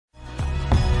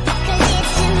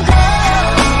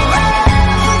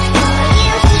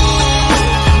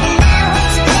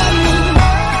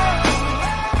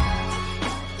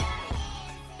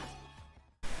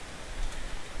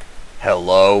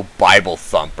Hello, Bible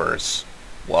thumpers.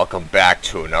 Welcome back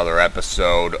to another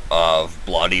episode of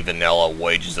Bloody Vanilla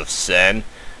Wages of Sin.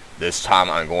 This time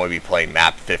I'm going to be playing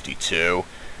map 52.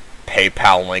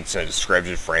 PayPal links in the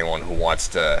description for anyone who wants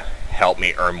to help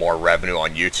me earn more revenue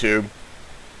on YouTube.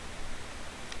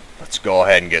 Let's go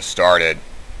ahead and get started.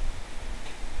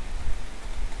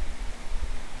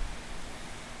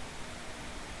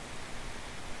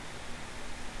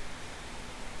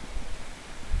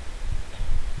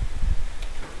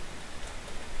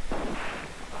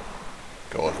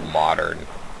 Go with modern.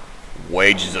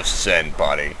 Wages of Sin,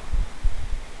 buddy.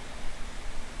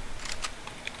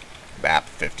 Map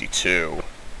 52.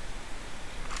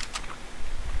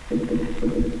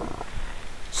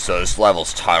 So this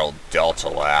level's titled Delta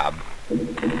Lab.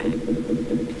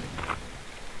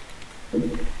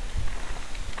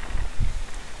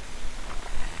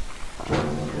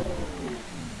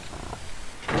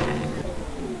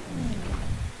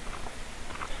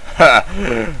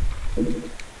 Ha!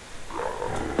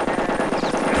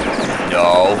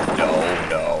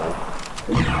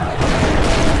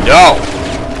 No.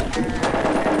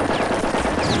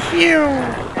 Phew.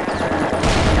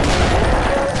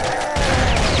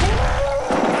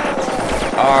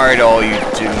 Alright, all you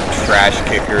doomed trash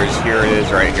kickers, here it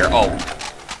is right here. Oh.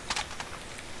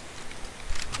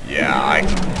 Yeah,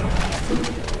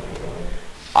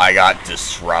 I got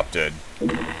disrupted.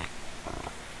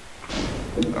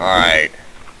 Alright.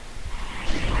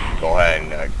 Go ahead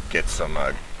and get some,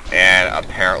 and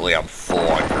apparently I'm full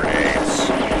on grenades.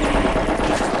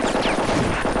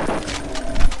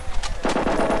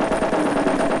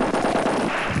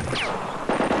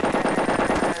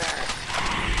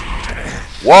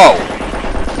 Whoa!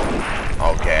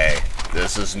 Okay,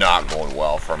 this is not going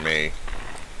well for me.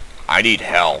 I need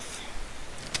health.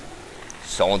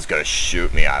 Someone's gonna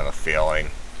shoot me, I have a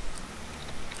feeling.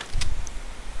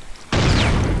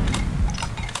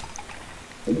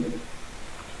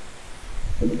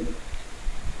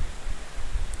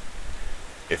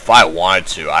 If I wanted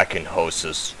to, I can host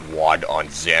this WOD on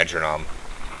Xandronum.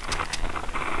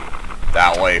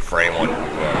 That way, for anyone who...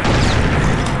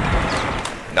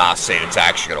 not saying it's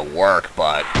actually going to work,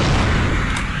 but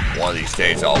one of these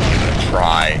days I'll give it a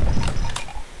try.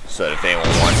 So that if anyone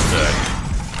wants to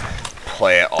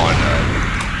play it on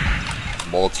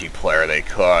multiplayer, they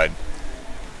could.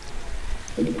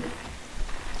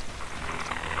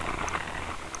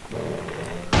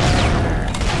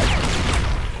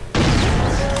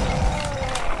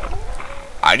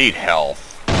 I need health.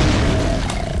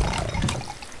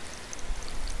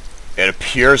 It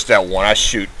appears that when I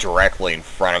shoot directly in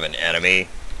front of an enemy,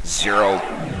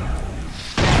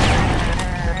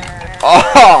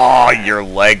 Oh, your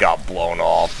leg got blown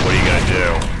off. What are you gonna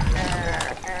do?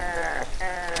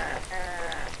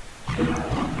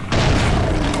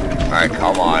 Alright,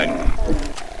 come on.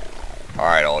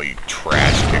 Alright, all you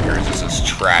trash kickers. This is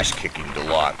trash kicking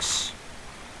deluxe.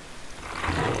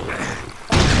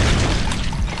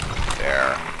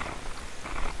 There.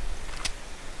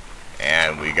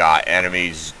 And we got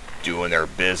enemies doing their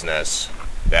business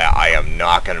that I am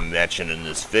not going to mention in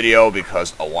this video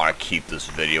because I want to keep this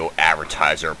video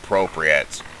advertiser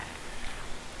appropriate.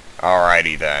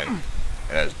 Alrighty then.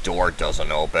 And his door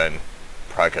doesn't open.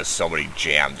 Probably because somebody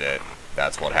jammed it.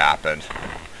 That's what happened.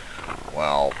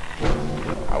 Well,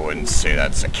 I wouldn't say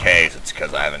that's the case. It's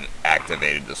because I haven't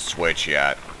activated the switch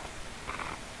yet.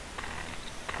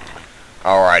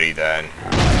 Alrighty then.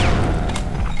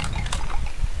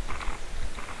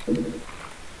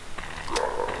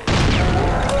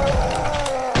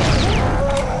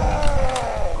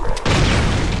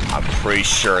 I'm pretty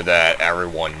sure that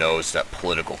everyone knows that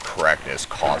political correctness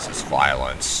causes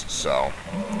violence, so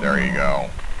there you go.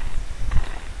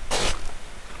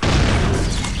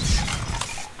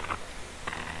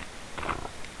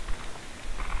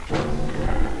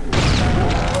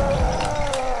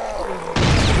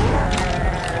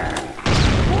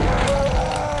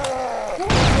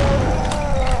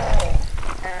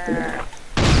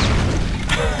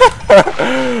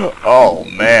 Oh,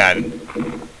 man.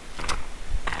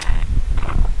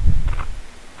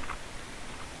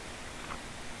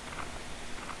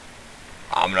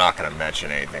 I'm not going to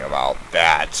mention anything about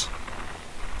that.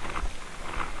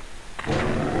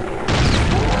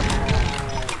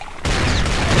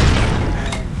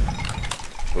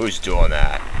 Who's doing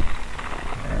that?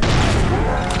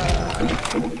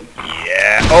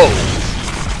 Yeah. Oh!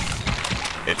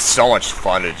 It's so much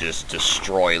fun to just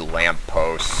destroy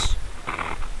lampposts.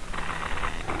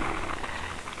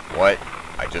 What?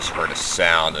 I just heard a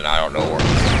sound and I don't know where...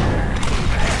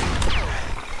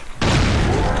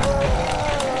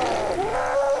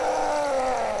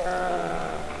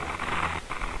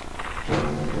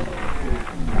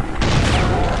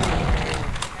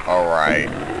 Alright.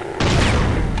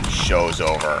 Show's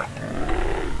over.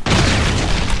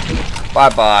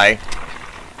 Bye-bye.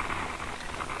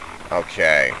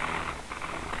 Okay.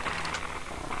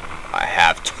 I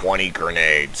have 20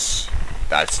 grenades.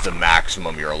 That's the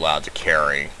maximum you're allowed to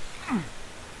carry.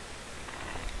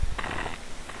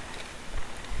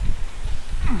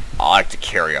 I like to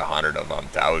carry 100 of them.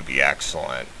 That would be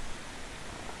excellent.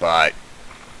 But,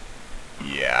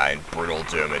 yeah, in Brutal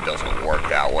Doom it doesn't work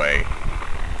that way.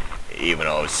 Even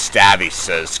though Stavi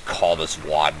says call this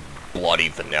WAD bloody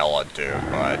vanilla Doom,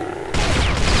 but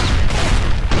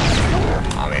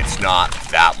I mean it's not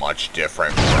that much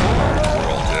different from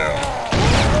Brutal Doom.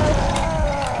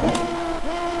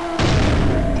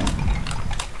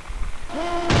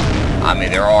 I mean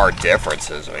there are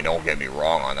differences, I mean don't get me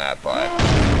wrong on that, but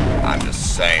I'm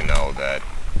just saying though that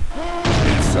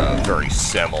it's very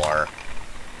similar.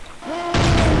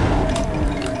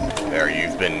 There,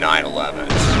 you've been 9/11s.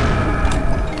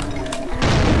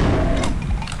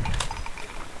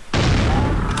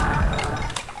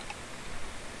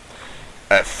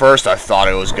 At first, I thought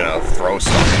it was gonna throw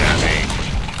something at me.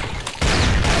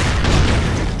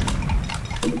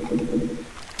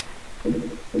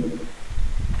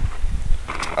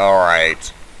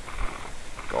 Alright.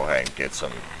 Go ahead and get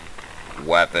some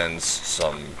weapons,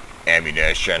 some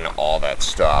ammunition, all that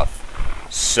stuff.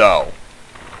 So,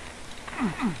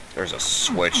 there's a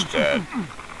switch dead.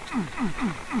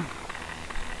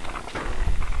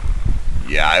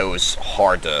 Yeah, it was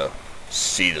hard to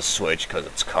see the switch because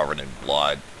it's covered in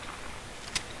blood.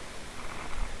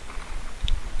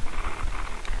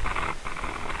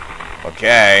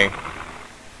 Okay.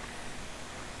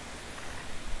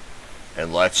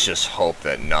 And let's just hope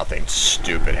that nothing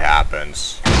stupid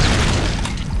happens.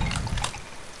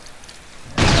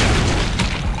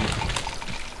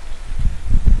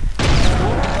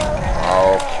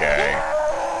 Okay.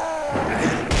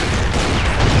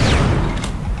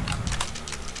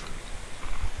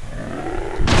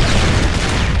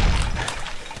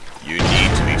 You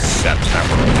need to be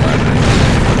September 11th.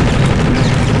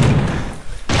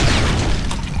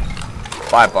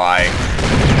 Bye-bye.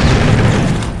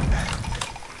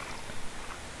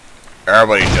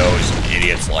 Everybody knows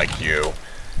idiots like you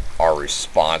are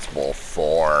responsible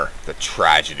for the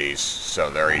tragedies, so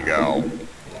there you go.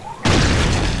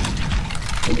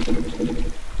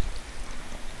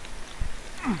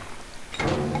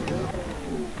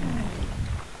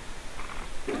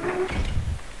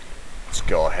 Let's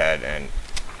go ahead and...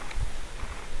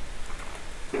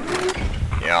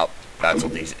 Yep, that's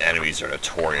what these enemies are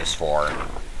notorious for.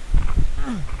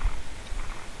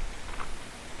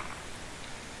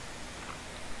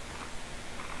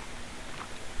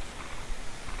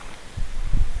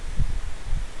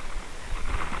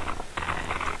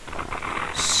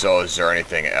 So, is there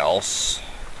anything else?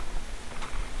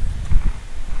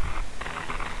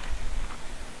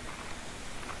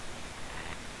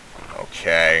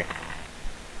 Okay.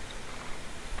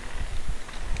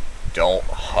 Don't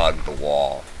hug the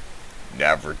wall.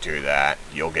 Never do that.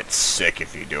 You'll get sick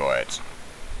if you do it.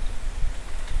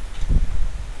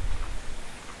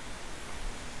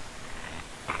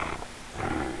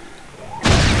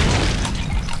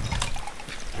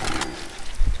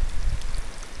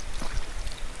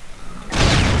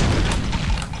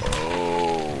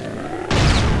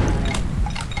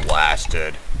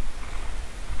 Blasted.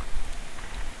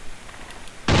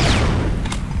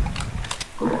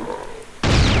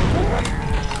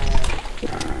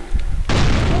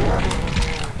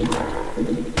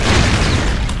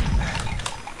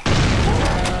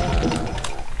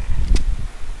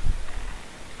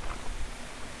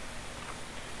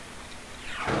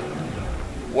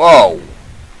 Whoa!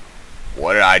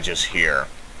 What did I just hear?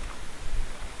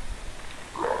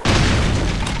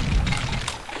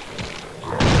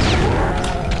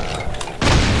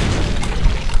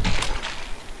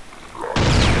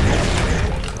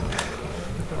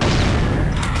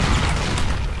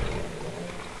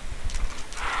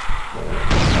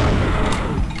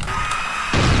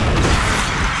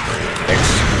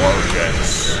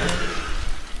 Explosions.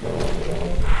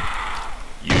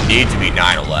 You need to be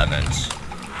 9/11s.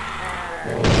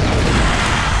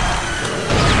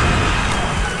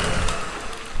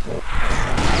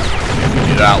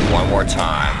 Do that one more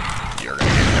time, you're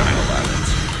gonna get 9/11s.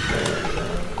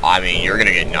 I mean, you're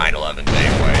gonna get 9/11s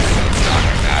anyway, so it's not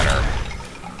gonna matter.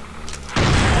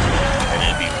 And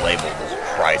it'd be labeled as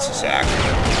crisis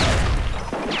accident.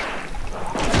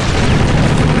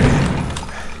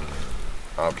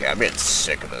 Okay, I'm getting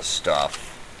sick of this stuff.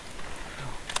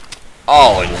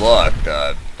 Oh, and look,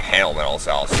 the panel metal's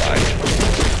outside.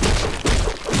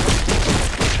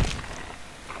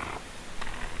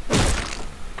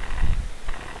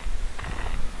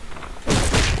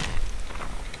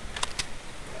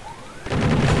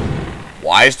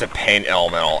 Why is the paint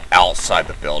elemental outside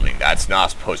the building? That's not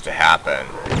supposed to happen.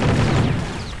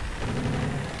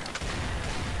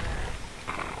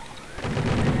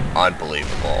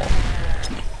 Unbelievable.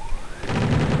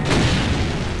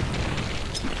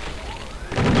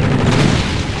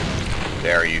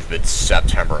 There, you've been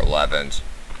September 11th.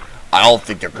 I don't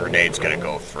think the grenade's gonna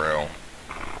go through.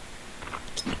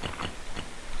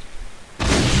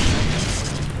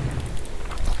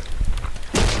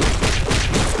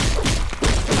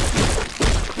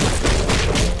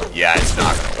 Yeah, it's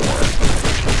not gonna work.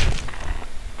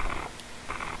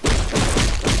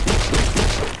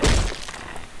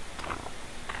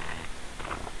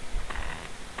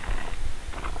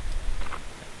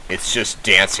 It's just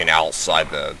dancing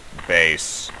outside the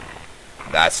base.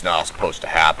 That's not supposed to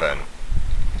happen.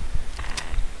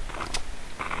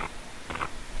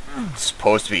 It's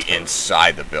supposed to be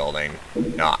inside the building,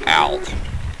 not out.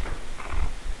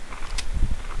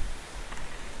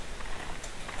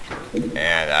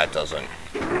 And that doesn't...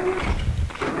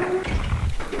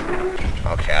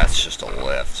 Okay, that's just a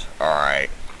lift. Alright.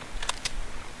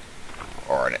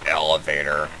 Or an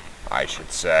elevator, I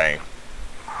should say.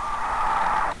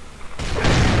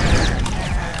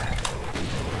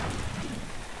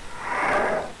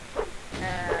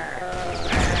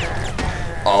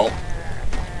 Oh.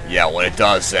 Yeah, when it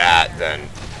does that, then...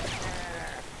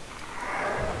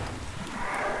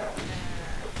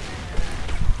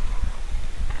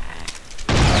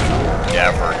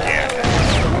 Never again.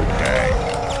 Okay.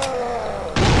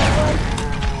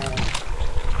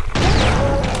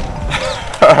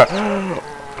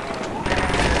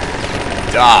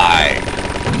 Die.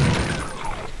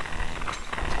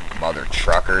 Mother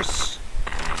truckers.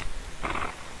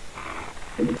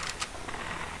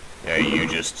 Yeah, you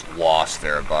just lost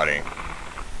there, buddy.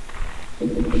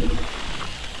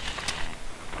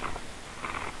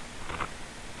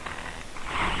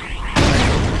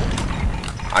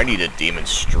 I need a demon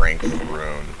strength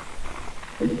rune.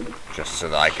 Just so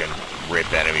that I can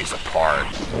rip enemies apart.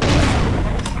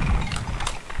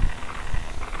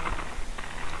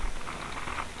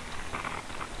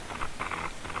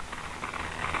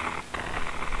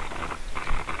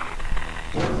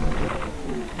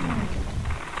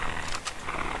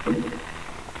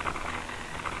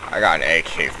 I got an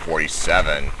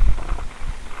AK-47.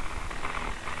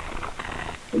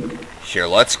 Here,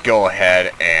 let's go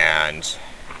ahead and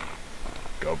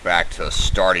go back to the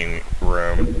starting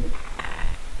room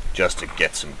just to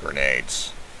get some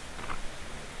grenades.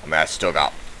 I mean, I still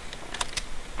got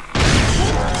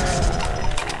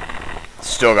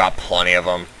plenty of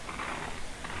them.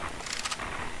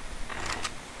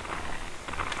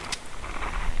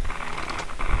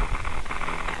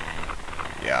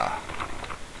 Yeah.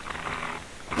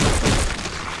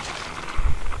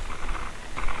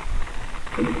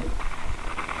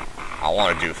 I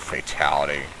want to do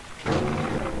fatality.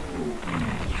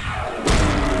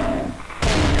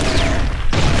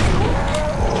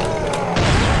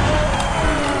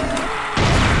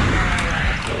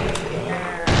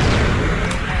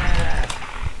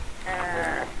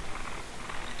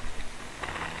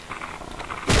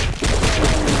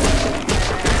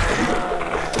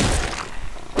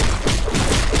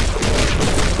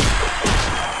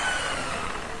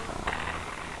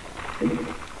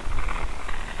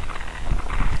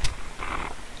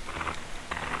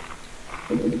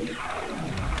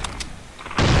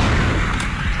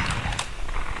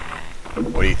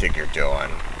 What do you think you're doing?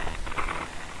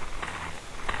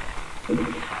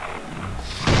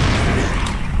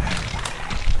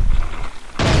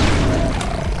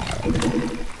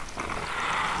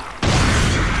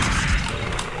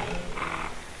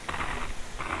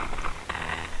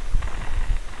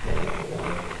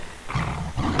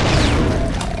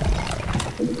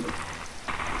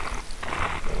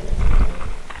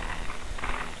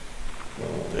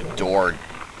 The door...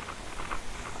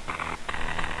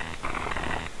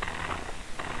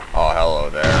 Oh, hello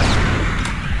there.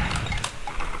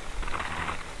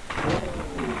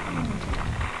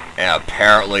 And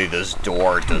apparently this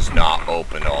door does not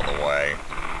open all the way.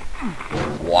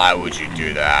 Why would you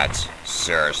do that?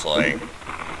 Seriously.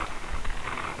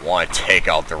 Want to take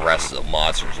out the rest of the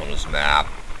monsters on this map.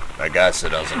 I guess it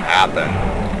doesn't happen.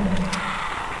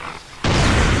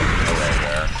 Hello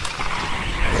there.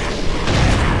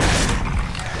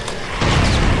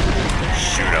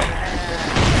 Shoot him.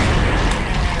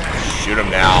 Shoot him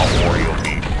now, or you'll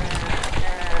be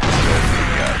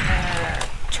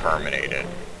terminated.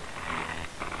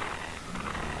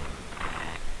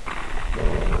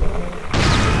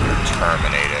 You're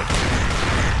terminated.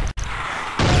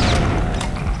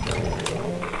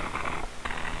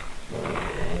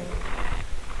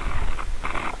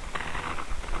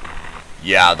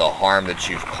 yeah, the harm that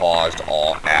you've caused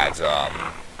all adds up.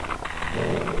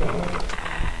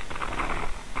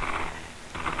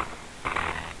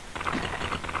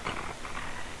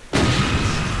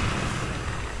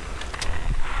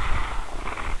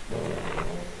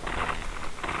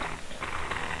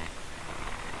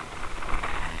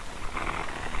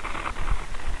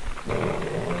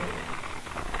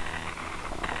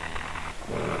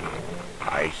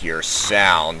 I hear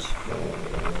sound.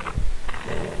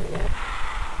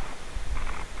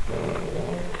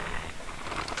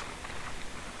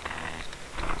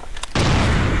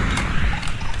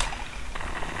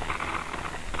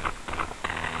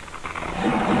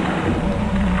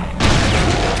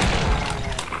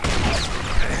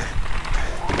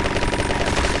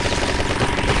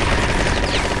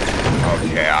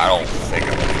 Okay, I don't think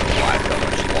I'm gonna be alive that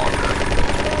much longer.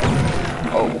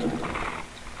 Oh.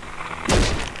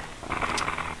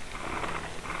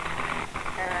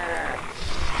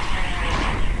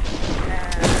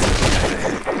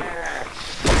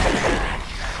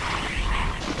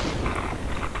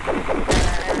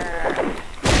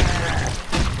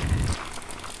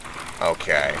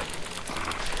 Okay.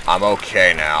 I'm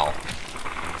okay now.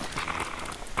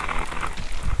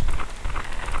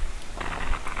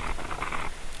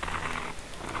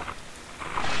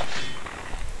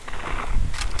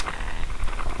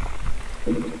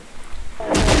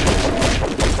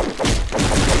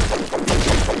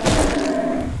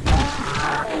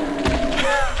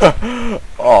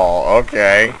 Oh,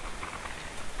 okay.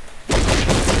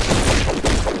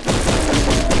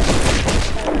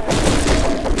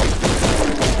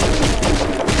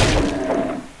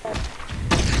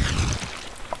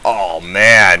 Oh,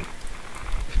 man.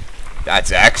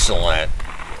 That's excellent.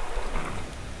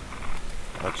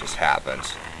 What just happened?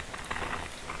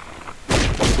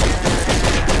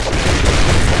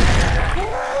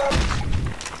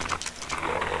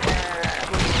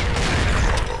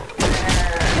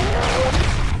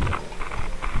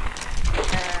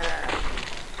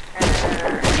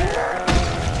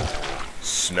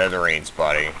 Smithereens,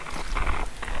 buddy.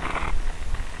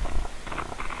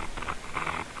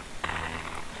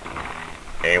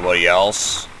 Anybody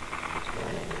else?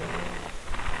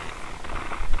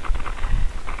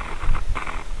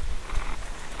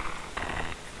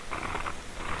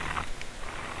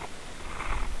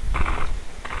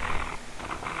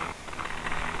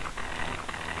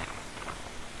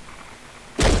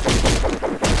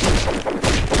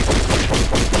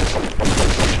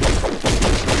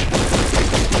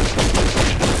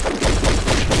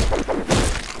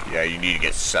 Yeah, you need to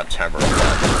get September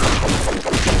 11th.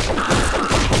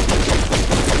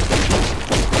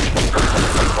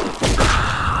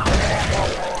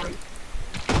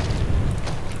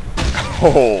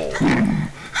 Oh.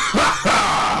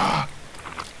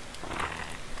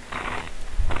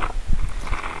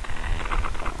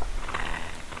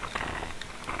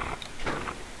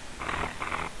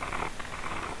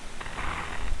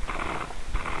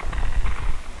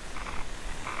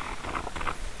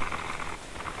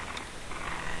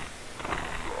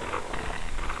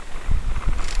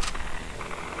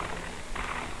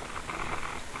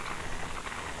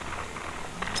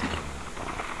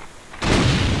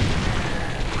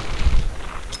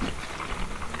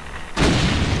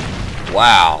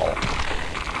 Wow.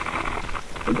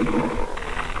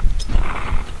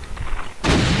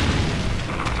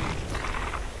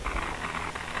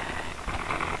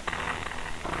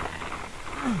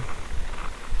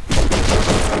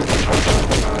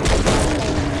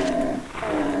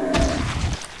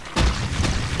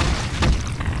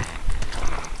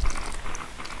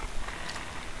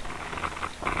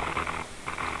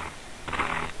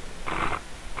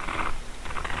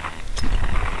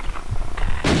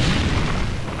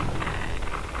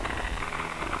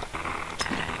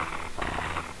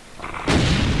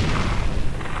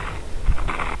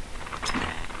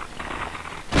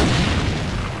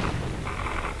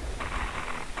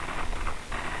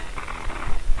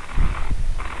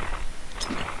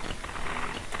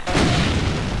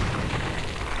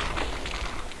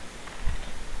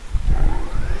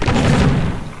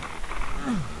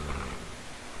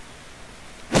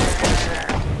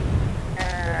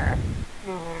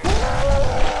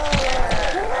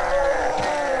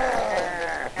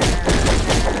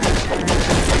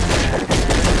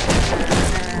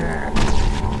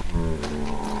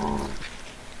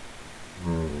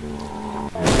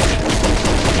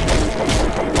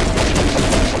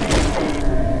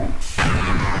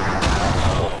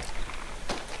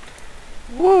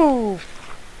 Woo!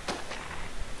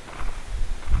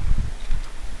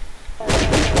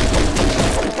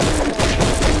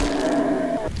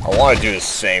 I want to do the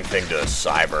same thing to a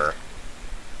cyber.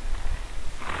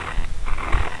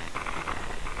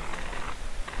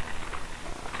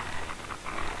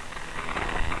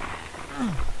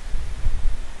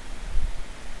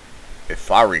 if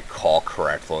I recall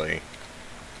correctly,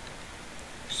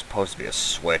 there's supposed to be a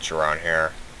switch around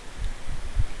here.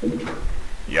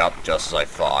 Yup, just as I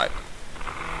thought.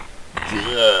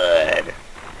 Good.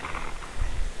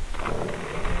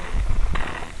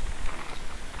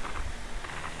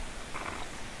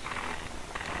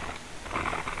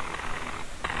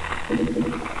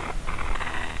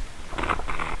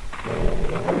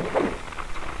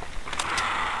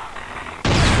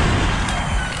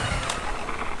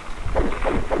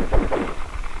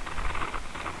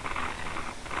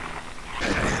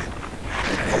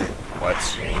 Let's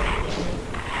see.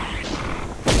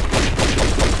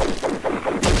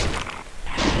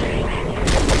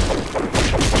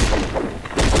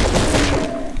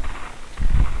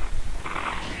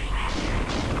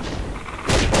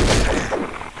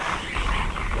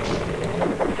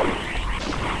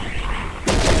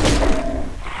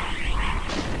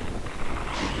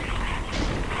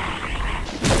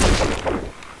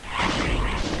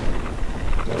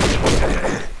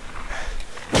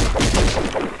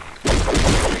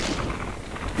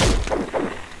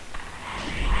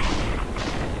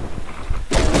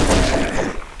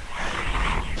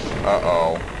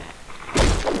 Uh-oh.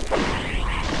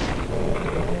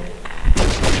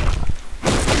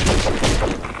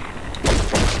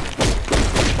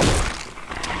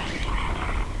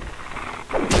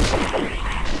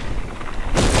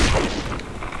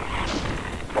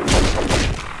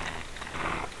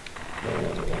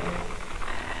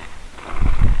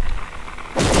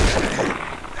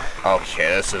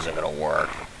 Okay, this isn't gonna work.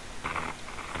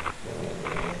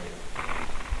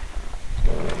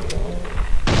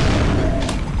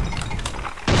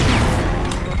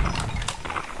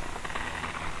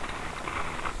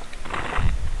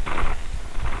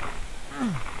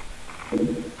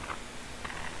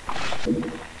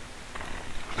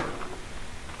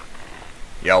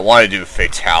 Yeah, I want to do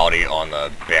fatality on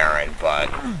the Baron, but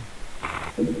I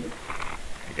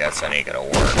guess that ain't gonna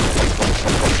work.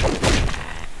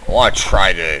 I want to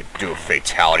try to do a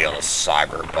fatality on the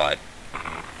Cyber, but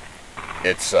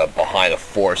it's behind a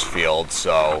force field,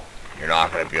 so you're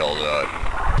not gonna be able to.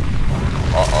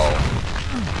 Uh-oh.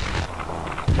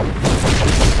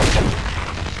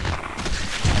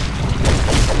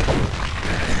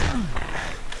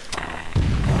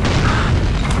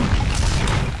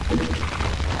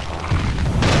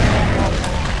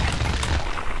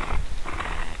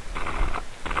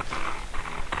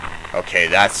 Okay,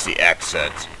 that's the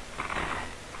exit.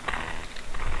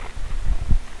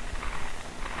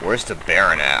 Where's the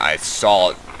Baron at? I saw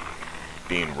it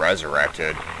being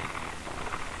resurrected.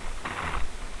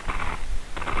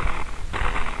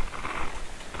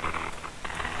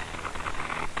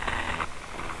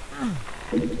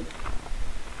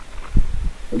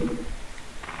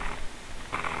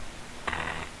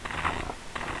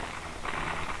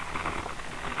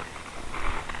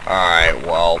 Alright,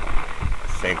 well, I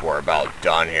think we're about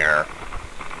done here.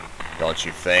 Don't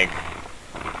you think?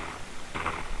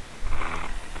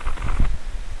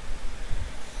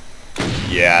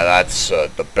 Yeah, that's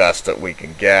the best that we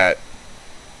can get.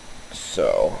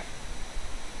 So,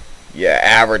 yeah,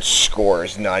 average score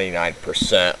is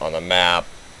 99% on the map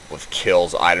with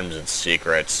kills, items, and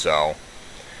secrets. So,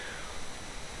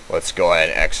 let's go ahead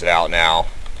and exit out now.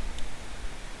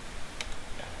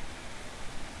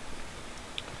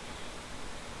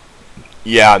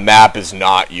 Yeah, map is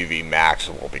not UV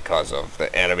maxable because of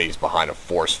the enemies behind a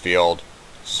force field.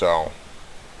 So,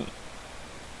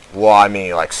 well, I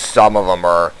mean, like, some of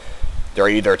them they're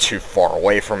either too far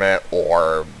away from it,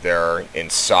 or they're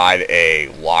inside a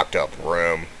locked up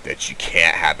room that you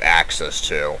can't have access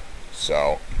to.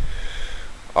 So,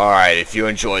 alright, if you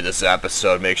enjoyed this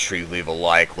episode, make sure you leave a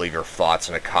like, leave your thoughts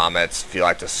in the comments. If you'd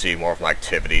like to see more of my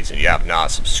activities and you have not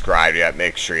subscribed yet,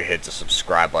 make sure you hit the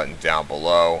subscribe button down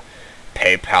below.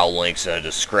 PayPal links in the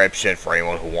description for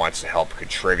anyone who wants to help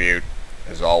contribute.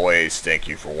 As always, thank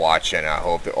you for watching. I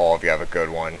hope that all of you have a good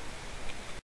one.